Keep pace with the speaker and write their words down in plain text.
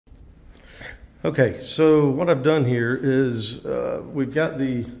Okay, so what I've done here is we've got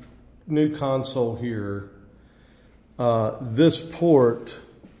the new console here. This port,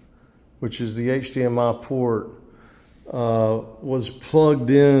 which is the HDMI port, was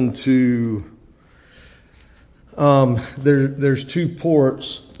plugged into, there's two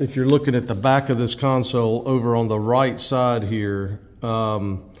ports. If you're looking at the back of this console over on the right side here,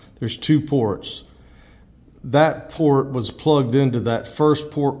 there's two ports. That port was plugged into that first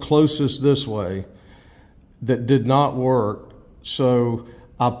port closest this way that did not work. So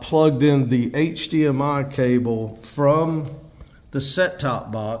I plugged in the HDMI cable from the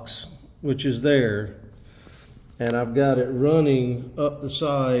set-top box, which is there, and I've got it running up the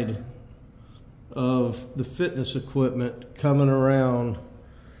side of the fitness equipment, coming around,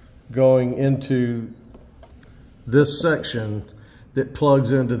 going into this section that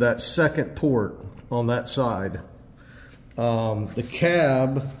plugs into that second port on that side. The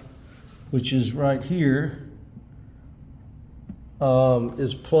cab, which is right here,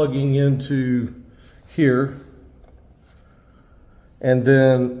 is plugging into here, and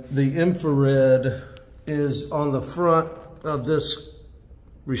then the infrared is on the front of this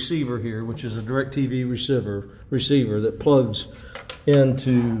receiver here, which is a DirectTv receiver that plugs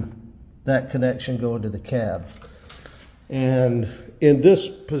into that connection going to the cab. And in this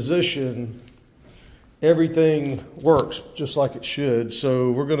position, everything works just like it should. So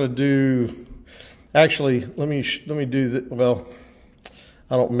we're going to do, actually, let me do that. Well,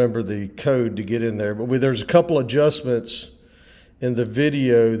 I don't remember the code to get in there, but there's a couple adjustments in the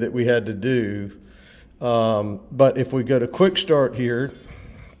video that we had to do. But if we go to quick start here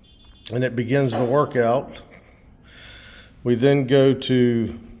and it begins the workout, we then go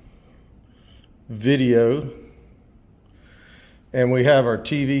to video and we have our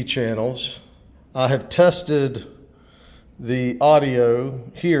TV channels. I have tested the audio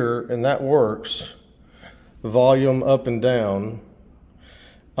here and that works, volume up and down.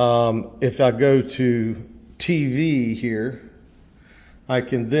 If I go to TV here, I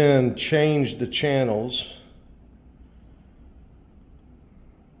can then change the channels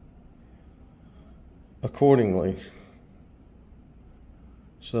accordingly.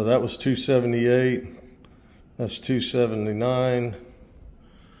 So that was 278, that's 279.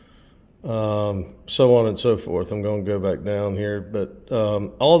 So on and so forth. I'm going to go back down here, but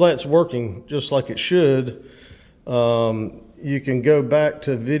all that's working just like it should. You can go back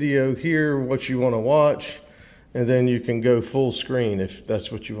to video here, what you want to watch, and then you can go full screen if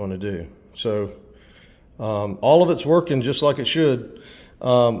that's what you want to do. So all of it's working just like it should.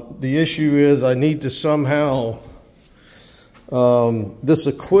 The issue is I need to somehow, this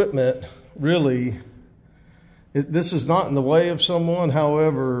equipment really, this is not in the way of someone.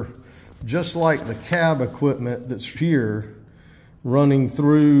 However, just like the cab equipment that's here running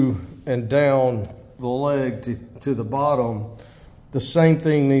through and down the leg to the bottom, the same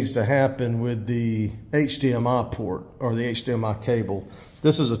thing needs to happen with the HDMI port or the HDMI cable.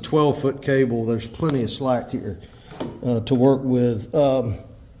 This is a 12-foot cable. There's plenty of slack here to work with.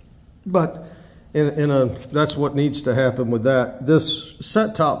 But that's what needs to happen with that. This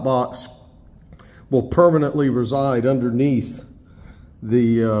set-top box will permanently reside underneath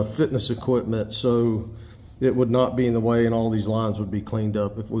the fitness equipment, so it would not be in the way and all these lines would be cleaned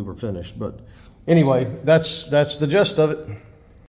up if we were finished. But anyway, that's the gist of it.